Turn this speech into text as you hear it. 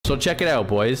So check it out,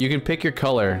 boys. You can pick your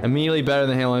color. Immediately better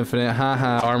than Halo Infinite.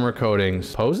 Haha. Armor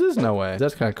coatings. Poses? No way.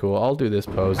 That's kind of cool. I'll do this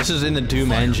pose. This is in the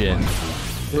Doom engine.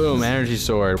 Boom. Energy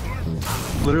sword.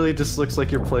 Literally just looks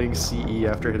like you're playing CE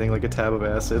after hitting like a tab of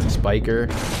acid. Spiker.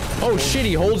 Oh shit,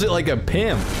 he holds it like a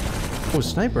pimp. Oh,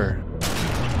 sniper.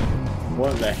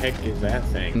 What the heck is that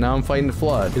thing? Now I'm fighting the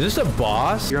Flood. Is this a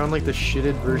boss? You're on like the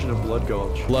shitted version of Blood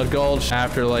Gulch. Blood Gulch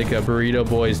after like a Burrito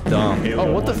Boy's dump.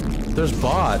 Oh, what the f? There's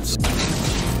bots.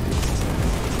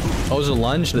 Oh, there's a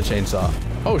lunge to the chainsaw.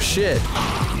 Oh shit.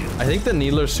 I think the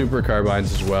Needler super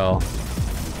carbines as well.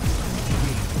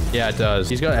 Yeah, it does.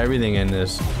 He's got everything in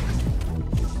this.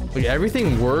 Like,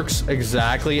 everything works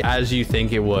exactly as you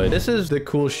think it would. This is the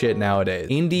cool shit nowadays.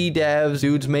 Indie devs,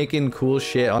 dudes making cool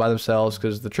shit by themselves,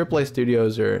 because the AAA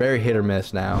studios are very hit or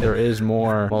miss now. There is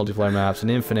more multiplayer maps in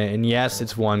Infinite, and yes,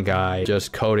 it's one guy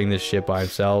just coding this shit by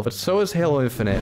himself, but so is Halo Infinite.